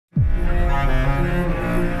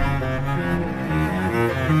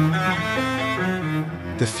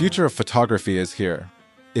The future of photography is here.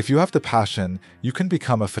 If you have the passion, you can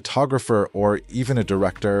become a photographer or even a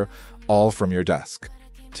director, all from your desk.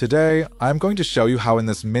 Today, I'm going to show you how in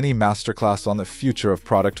this mini masterclass on the future of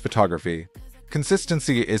product photography.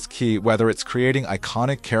 Consistency is key, whether it's creating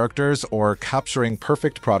iconic characters or capturing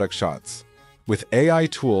perfect product shots. With AI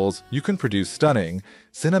tools, you can produce stunning,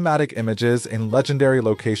 cinematic images in legendary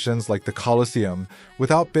locations like the Colosseum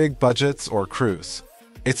without big budgets or crews.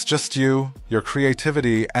 It's just you, your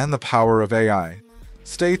creativity, and the power of AI.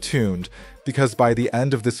 Stay tuned, because by the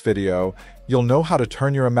end of this video, you'll know how to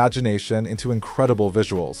turn your imagination into incredible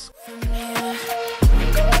visuals.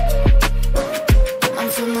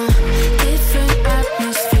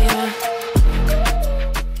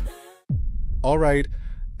 Alright,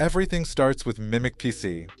 everything starts with Mimic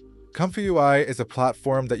PC. ComfyUI is a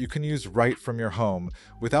platform that you can use right from your home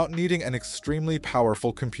without needing an extremely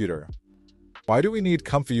powerful computer. Why do we need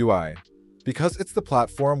ComfyUI? Because it's the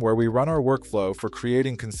platform where we run our workflow for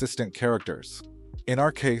creating consistent characters. In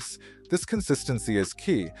our case, this consistency is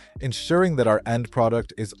key, ensuring that our end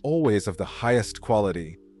product is always of the highest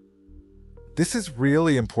quality. This is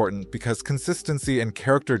really important because consistency in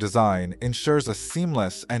character design ensures a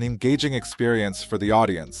seamless and engaging experience for the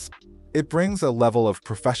audience. It brings a level of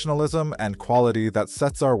professionalism and quality that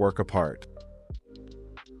sets our work apart.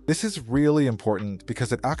 This is really important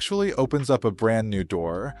because it actually opens up a brand new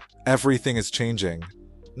door. Everything is changing.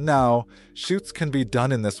 Now, shoots can be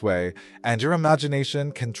done in this way, and your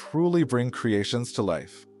imagination can truly bring creations to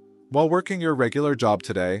life. While working your regular job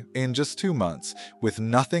today, in just 2 months, with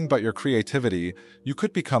nothing but your creativity, you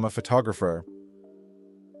could become a photographer.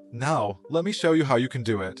 Now, let me show you how you can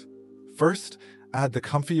do it. First, add the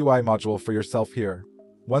ComfyUI module for yourself here.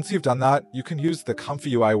 Once you've done that, you can use the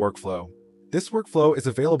ComfyUI workflow. This workflow is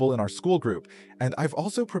available in our school group, and I've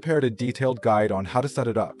also prepared a detailed guide on how to set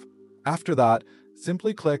it up. After that,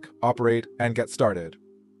 simply click, operate, and get started.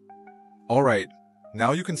 Alright,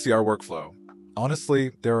 now you can see our workflow.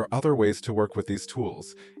 Honestly, there are other ways to work with these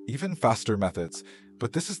tools, even faster methods,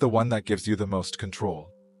 but this is the one that gives you the most control.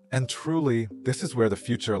 And truly, this is where the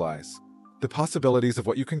future lies. The possibilities of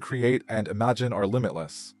what you can create and imagine are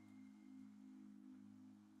limitless.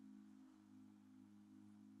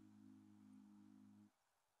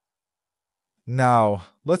 Now,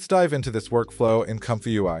 let's dive into this workflow in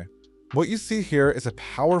ComfyUI. What you see here is a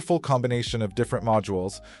powerful combination of different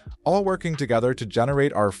modules, all working together to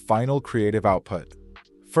generate our final creative output.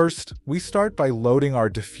 First, we start by loading our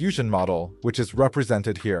diffusion model, which is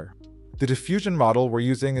represented here. The diffusion model we're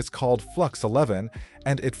using is called Flux 11,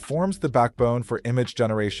 and it forms the backbone for image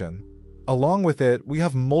generation. Along with it, we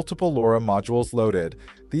have multiple LoRA modules loaded.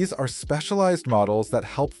 These are specialized models that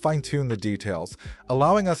help fine-tune the details,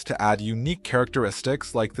 allowing us to add unique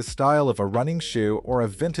characteristics like the style of a running shoe or a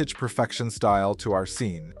vintage perfection style to our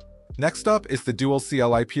scene. Next up is the dual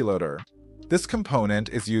CLIP loader. This component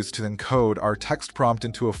is used to encode our text prompt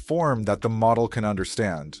into a form that the model can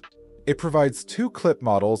understand. It provides 2 clip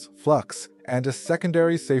models, Flux, and a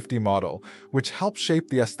secondary safety model, which helps shape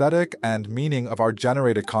the aesthetic and meaning of our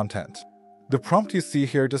generated content. The prompt you see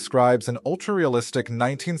here describes an ultra-realistic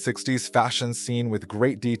 1960s fashion scene with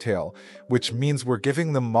great detail, which means we're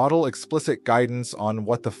giving the model explicit guidance on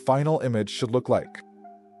what the final image should look like.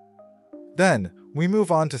 Then, we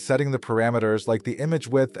move on to setting the parameters like the image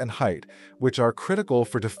width and height, which are critical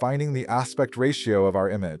for defining the aspect ratio of our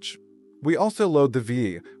image. We also load the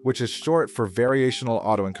V, which is short for variational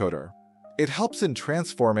autoencoder. It helps in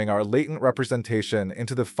transforming our latent representation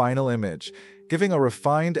into the final image, giving a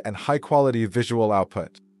refined and high-quality visual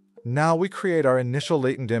output. Now we create our initial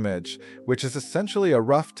latent image, which is essentially a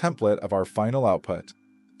rough template of our final output.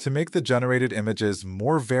 To make the generated images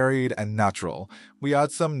more varied and natural, we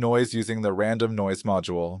add some noise using the random noise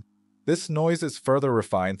module. This noise is further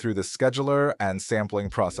refined through the scheduler and sampling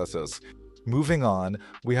processes. Moving on,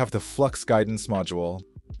 we have the Flux guidance module.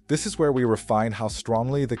 This is where we refine how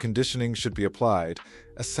strongly the conditioning should be applied,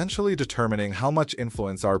 essentially determining how much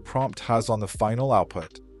influence our prompt has on the final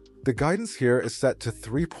output. The guidance here is set to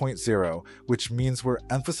 3.0, which means we're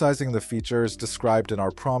emphasizing the features described in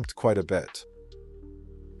our prompt quite a bit.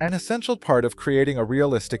 An essential part of creating a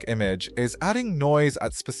realistic image is adding noise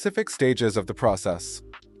at specific stages of the process.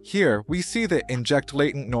 Here, we see the Inject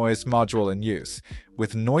Latent Noise module in use,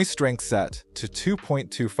 with noise strength set to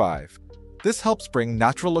 2.25. This helps bring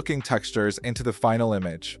natural-looking textures into the final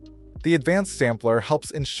image. The advanced sampler helps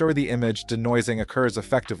ensure the image denoising occurs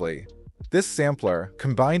effectively. This sampler,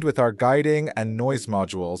 combined with our guiding and noise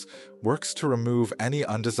modules, works to remove any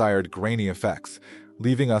undesired grainy effects,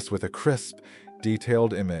 leaving us with a crisp,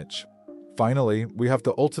 detailed image. Finally, we have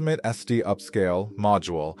the ultimate SD upscale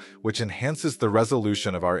module, which enhances the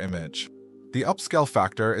resolution of our image. The upscale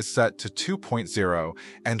factor is set to 2.0,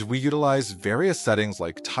 and we utilize various settings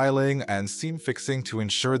like tiling and seam fixing to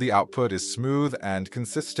ensure the output is smooth and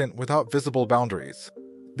consistent without visible boundaries.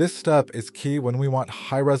 This step is key when we want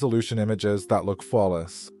high-resolution images that look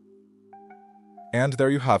flawless. And there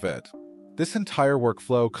you have it. This entire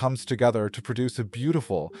workflow comes together to produce a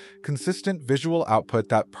beautiful, consistent visual output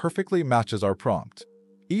that perfectly matches our prompt.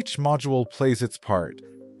 Each module plays its part,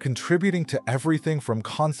 contributing to everything from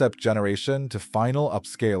concept generation to final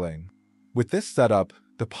upscaling. With this setup,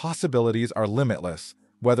 the possibilities are limitless.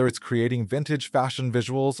 Whether it's creating vintage fashion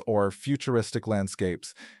visuals or futuristic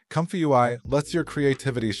landscapes, ComfyUI lets your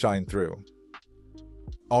creativity shine through.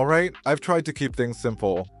 Alright, I've tried to keep things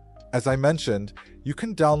simple. As I mentioned, you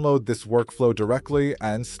can download this workflow directly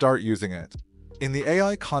and start using it. In the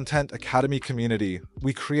AI Content Academy community,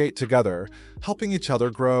 we create together, helping each other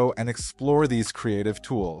grow and explore these creative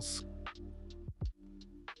tools.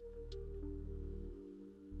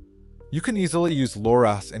 You can easily use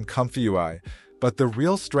LoRAs in ComfyUI, but the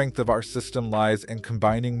real strength of our system lies in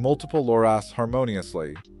combining multiple LoRAs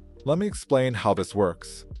harmoniously. Let me explain how this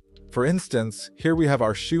works. For instance, here we have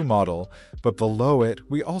our shoe model, but below it,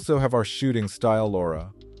 we also have our shooting style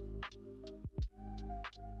LoRA.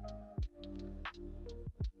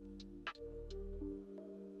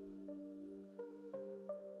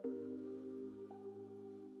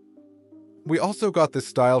 We also got this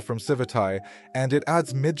style from Civitai, and it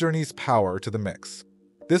adds Midjourney's power to the mix.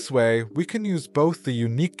 This way, we can use both the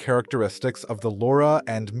unique characteristics of the LoRA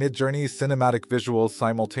and Midjourney's cinematic visuals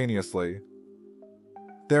simultaneously.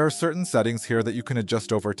 There are certain settings here that you can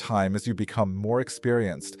adjust over time as you become more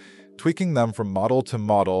experienced, tweaking them from model to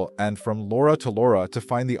model and from LoRA to LoRA to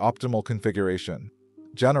find the optimal configuration.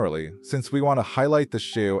 Generally, since we want to highlight the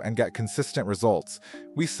shoe and get consistent results,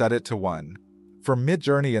 we set it to 1. For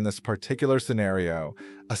Midjourney in this particular scenario,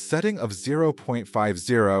 a setting of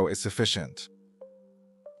 0.50 is sufficient.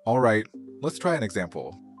 Alright, let's try an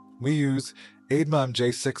example. We use ADMA-MJ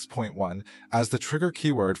 6.1 as the trigger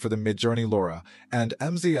keyword for the Midjourney LoRA and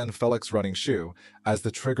MZN Felix running shoe as the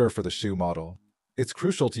trigger for the shoe model. It's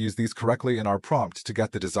crucial to use these correctly in our prompt to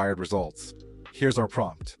get the desired results. Here's our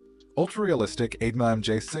prompt. Ultra-realistic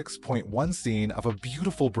ADMA-MJ 6.1 scene of a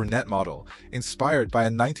beautiful brunette model inspired by a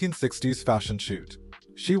 1960s fashion shoot.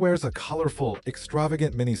 She wears a colorful,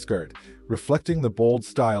 extravagant miniskirt, reflecting the bold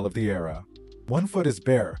style of the era. One foot is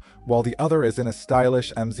bare, while the other is in a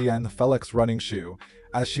stylish MZN Felix running shoe,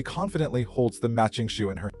 as she confidently holds the matching shoe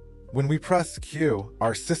in her hand. When we press Q,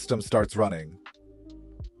 our system starts running.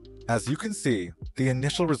 As you can see, the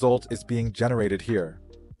initial result is being generated here.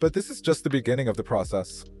 But this is just the beginning of the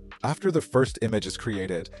process. After the first image is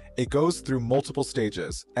created, it goes through multiple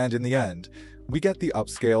stages, and in the end, we get the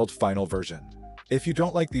upscaled final version. If you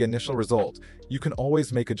don't like the initial result, you can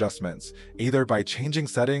always make adjustments, either by changing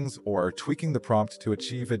settings or tweaking the prompt to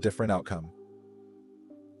achieve a different outcome.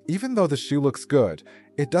 Even though the shoe looks good,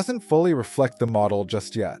 it doesn't fully reflect the model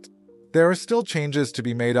just yet. There are still changes to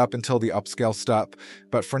be made up until the upscale step,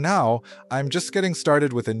 but for now, I'm just getting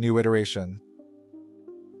started with a new iteration.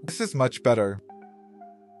 This is much better.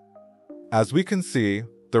 As we can see,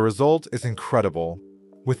 the result is incredible.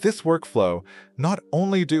 With this workflow, not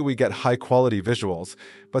only do we get high-quality visuals,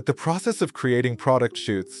 but the process of creating product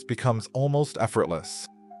shoots becomes almost effortless.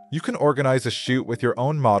 You can organize a shoot with your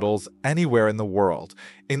own models anywhere in the world,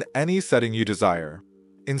 in any setting you desire.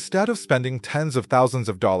 Instead of spending tens of thousands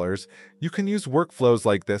of dollars, you can use workflows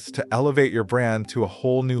like this to elevate your brand to a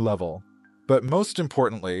whole new level. But most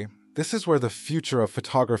importantly, this is where the future of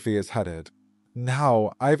photography is headed.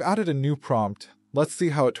 Now, I've added a new prompt. Let's see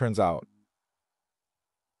how it turns out.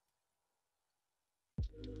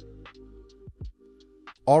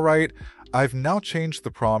 Alright, I've now changed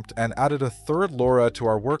the prompt and added a third LoRA to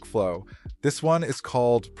our workflow. This one is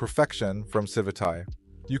called Perfection from Civitai.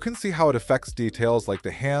 You can see how it affects details like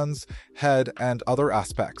the hands, head, and other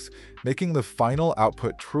aspects, making the final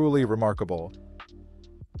output truly remarkable.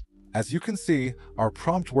 As you can see, our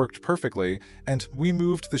prompt worked perfectly, and we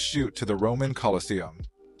moved the shoot to the Roman Colosseum.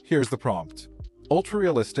 Here's the prompt.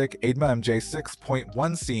 Ultra-realistic ADMA-MJ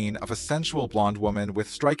 6.1 scene of a sensual blonde woman with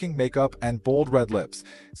striking makeup and bold red lips,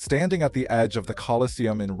 standing at the edge of the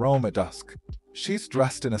Colosseum in Rome at dusk. She's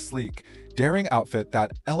dressed in a sleek, daring outfit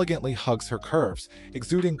that elegantly hugs her curves,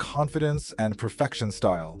 exuding confidence and perfection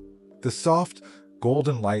style. The soft,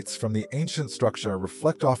 golden lights from the ancient structure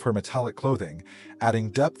reflect off her metallic clothing,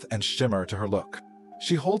 adding depth and shimmer to her look.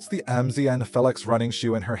 She holds the MZN Felix running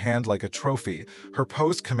shoe in her hand like a trophy, her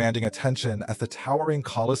pose commanding attention as the towering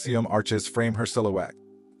Colosseum arches frame her silhouette.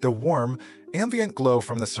 The warm, ambient glow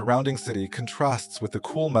from the surrounding city contrasts with the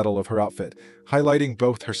cool metal of her outfit, highlighting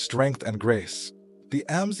both her strength and grace. The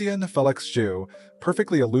Amzian Flux shoe,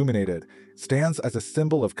 perfectly illuminated, stands as a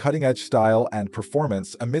symbol of cutting-edge style and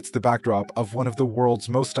performance amidst the backdrop of one of the world's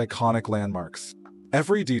most iconic landmarks.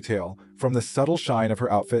 Every detail, from the subtle shine of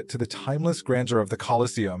her outfit to the timeless grandeur of the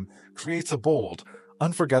Colosseum, creates a bold,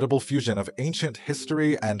 unforgettable fusion of ancient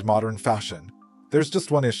history and modern fashion. There's just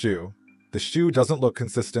one issue. The shoe doesn't look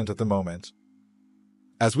consistent at the moment.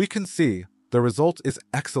 As we can see, the result is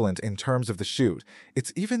excellent in terms of the shoot.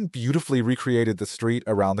 It's even beautifully recreated the street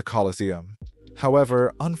around the Colosseum.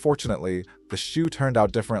 However, unfortunately, the shoe turned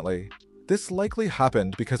out differently. This likely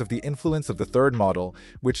happened because of the influence of the third model,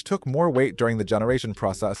 which took more weight during the generation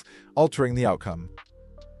process, altering the outcome.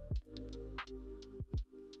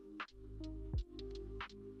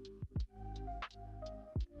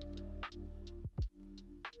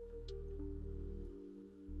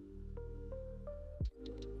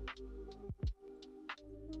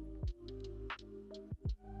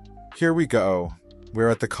 Here we go. We're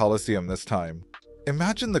at the Colosseum this time.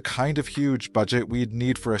 Imagine the kind of huge budget we'd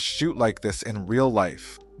need for a shoot like this in real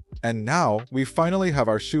life. And now, we finally have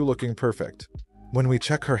our shoe looking perfect. When we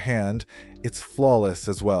check her hand, it's flawless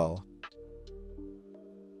as well.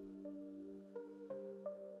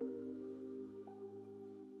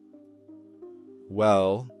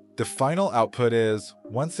 Well, the final output is,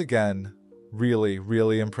 once again,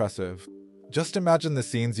 really impressive. Just imagine the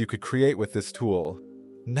scenes you could create with this tool.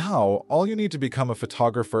 Now, all you need to become a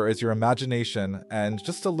photographer is your imagination and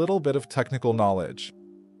just a little bit of technical knowledge.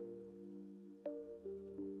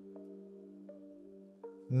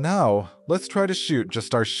 Now, let's try to shoot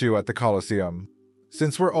just our shoe at the Colosseum.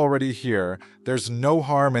 Since we're already here, there's no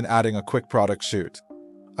harm in adding a quick product shoot.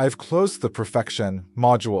 I've closed the Perfection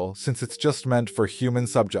module since it's just meant for human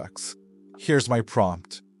subjects. Here's my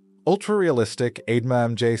prompt. Ultra-realistic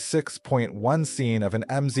ADMA MJ 6.1 scene of an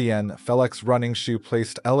MZN Flux running shoe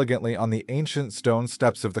placed elegantly on the ancient stone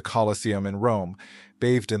steps of the Colosseum in Rome,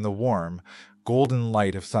 bathed in the warm, golden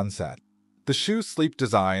light of sunset. The shoe's sleek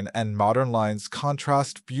design and modern lines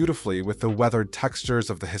contrast beautifully with the weathered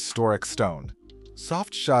textures of the historic stone.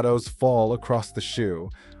 Soft shadows fall across the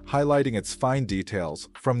shoe, highlighting its fine details,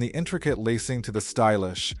 from the intricate lacing to the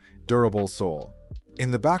stylish, durable sole.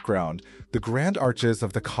 In the background, the grand arches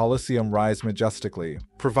of the Colosseum rise majestically,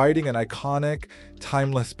 providing an iconic,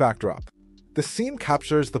 timeless backdrop. The scene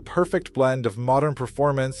captures the perfect blend of modern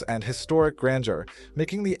performance and historic grandeur,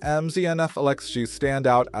 making the MZNFLX shoe stand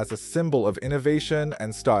out as a symbol of innovation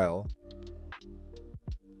and style.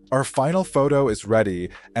 Our final photo is ready,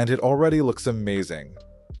 and it already looks amazing.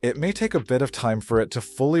 It may take a bit of time for it to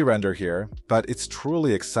fully render here, but it's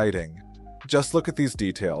truly exciting. Just look at these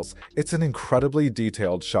details. It's an incredibly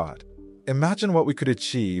detailed shot. Imagine what we could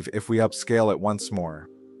achieve if we upscale it once more.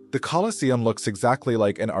 The Colosseum looks exactly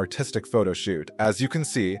like an artistic photo shoot. As you can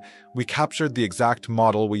see, we captured the exact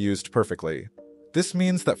model we used perfectly. This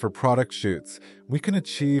means that for product shoots, we can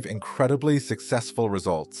achieve incredibly successful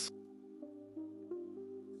results.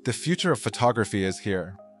 The future of photography is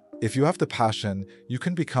here. If you have the passion, you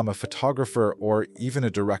can become a photographer or even a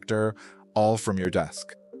director, all from your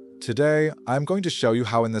desk. Today, I'm going to show you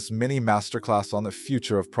how in this mini masterclass on the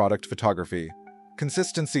future of product photography.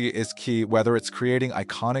 Consistency is key whether it's creating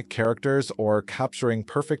iconic characters or capturing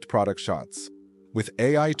perfect product shots. With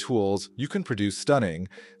AI tools, you can produce stunning,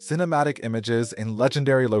 cinematic images in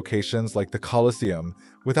legendary locations like the Colosseum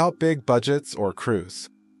without big budgets or crews.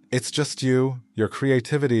 It's just you, your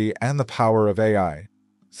creativity, and the power of AI.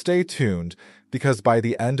 Stay tuned, because by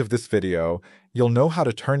the end of this video, you'll know how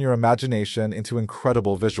to turn your imagination into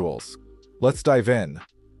incredible visuals. Let's dive in.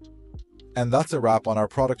 And that's a wrap on our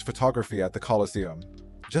product photography at the Colosseum.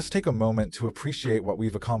 Just take a moment to appreciate what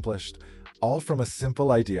we've accomplished, all from a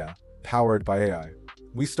simple idea, powered by AI.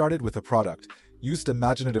 We started with a product, used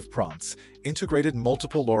imaginative prompts, integrated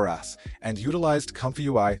multiple LoRAs, and utilized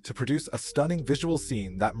ComfyUI to produce a stunning visual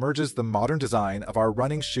scene that merges the modern design of our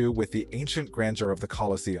running shoe with the ancient grandeur of the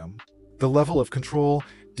Colosseum. The level of control,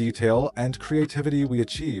 detail, and creativity we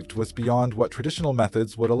achieved was beyond what traditional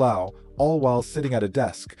methods would allow, all while sitting at a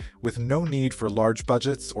desk, with no need for large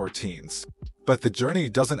budgets or teams. But the journey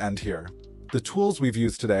doesn't end here. The tools we've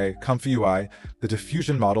used today, ComfyUI, the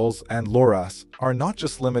diffusion models, and LoRAs, are not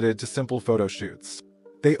just limited to simple photo shoots.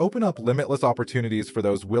 They open up limitless opportunities for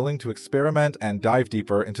those willing to experiment and dive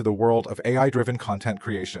deeper into the world of AI-driven content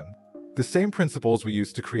creation. The same principles we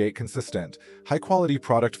use to create consistent, high-quality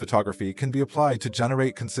product photography can be applied to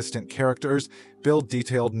generate consistent characters, build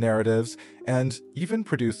detailed narratives, and even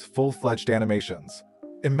produce full-fledged animations.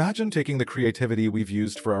 Imagine taking the creativity we've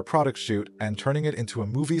used for our product shoot and turning it into a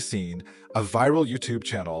movie scene, a viral YouTube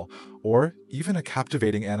channel, or even a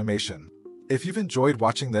captivating animation. If you've enjoyed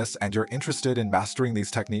watching this and you're interested in mastering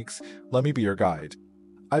these techniques, let me be your guide.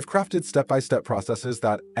 I've crafted step-by-step processes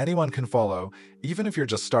that anyone can follow, even if you're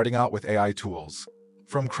just starting out with AI tools.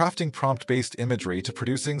 From crafting prompt-based imagery to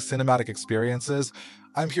producing cinematic experiences,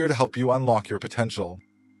 I'm here to help you unlock your potential.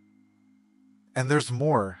 And there's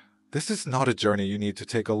more. This is not a journey you need to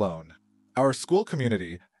take alone. Our school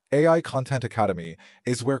community, AI Content Academy,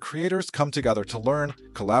 is where creators come together to learn,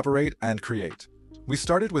 collaborate, and create. We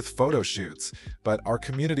started with photo shoots, but our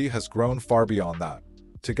community has grown far beyond that.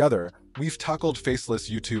 Together, we've tackled faceless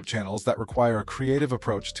YouTube channels that require a creative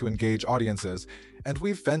approach to engage audiences, and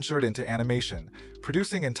we've ventured into animation,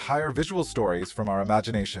 producing entire visual stories from our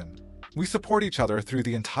imagination. We support each other through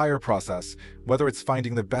the entire process, whether it's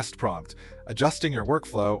finding the best prompt, adjusting your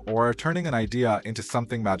workflow, or turning an idea into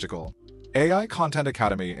something magical. AI Content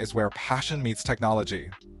Academy is where passion meets technology.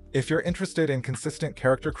 If you're interested in consistent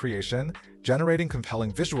character creation, generating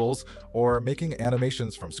compelling visuals, or making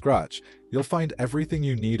animations from scratch, you'll find everything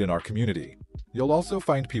you need in our community. You'll also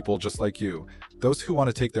find people just like you, those who want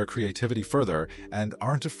to take their creativity further and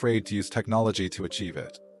aren't afraid to use technology to achieve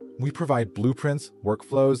it. We provide blueprints,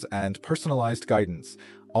 workflows, and personalized guidance,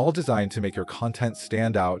 all designed to make your content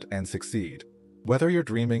stand out and succeed. Whether you're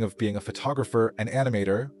dreaming of being a photographer, an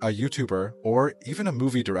animator, a YouTuber, or even a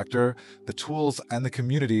movie director, the tools and the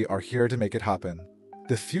community are here to make it happen.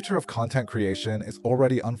 The future of content creation is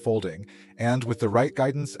already unfolding, and with the right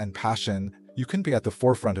guidance and passion, you can be at the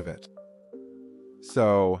forefront of it.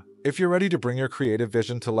 So, if you're ready to bring your creative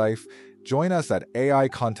vision to life, join us at AI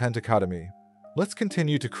Content Academy. Let's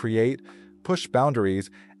continue to create, push boundaries,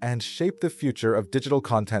 and shape the future of digital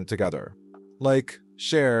content together. Like,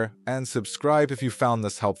 share, and subscribe if you found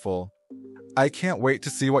this helpful. I can't wait to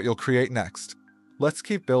see what you'll create next. Let's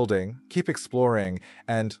keep building, keep exploring,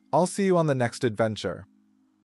 and I'll see you on the next adventure.